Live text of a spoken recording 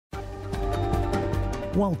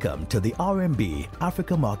Welcome to the RMB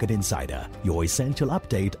Africa Market Insider, your essential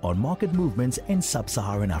update on market movements in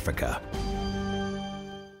sub-Saharan Africa.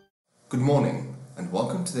 Good morning and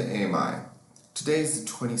welcome to the AMI. Today is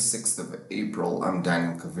the 26th of April. I'm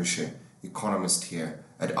Daniel Kavishe, economist here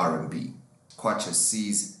at RMB. Kwacha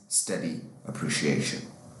sees steady appreciation.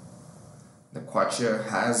 The Kwacha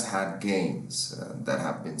has had gains that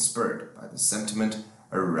have been spurred by the sentiment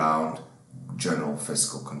around general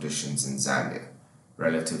fiscal conditions in Zambia.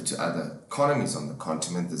 Relative to other economies on the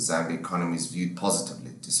continent, the Zambia economy is viewed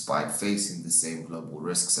positively despite facing the same global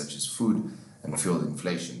risks such as food and fuel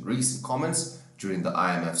inflation. Recent comments during the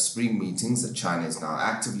IMF spring meetings that China is now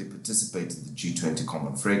actively participating in the G20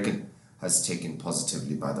 common fracas has taken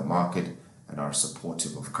positively by the market and are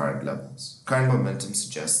supportive of current levels. Current momentum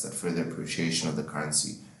suggests that further appreciation of the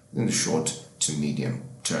currency in the short to medium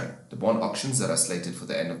term. The bond auctions that are slated for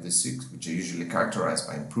the end of this week, which are usually characterized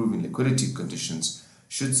by improving liquidity conditions,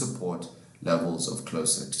 should support levels of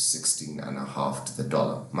closer to 16.5 to the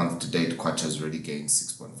dollar. Month to date, Kwacha has already gained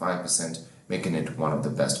 6.5%, making it one of the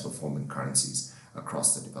best performing currencies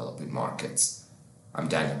across the developing markets. I'm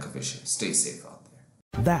Daniel Kavishe. Stay safe out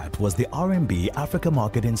there. That was the RMB Africa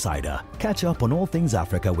Market Insider. Catch up on all things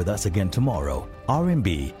Africa with us again tomorrow.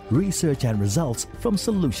 RMB, research and results from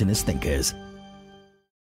solutionist thinkers.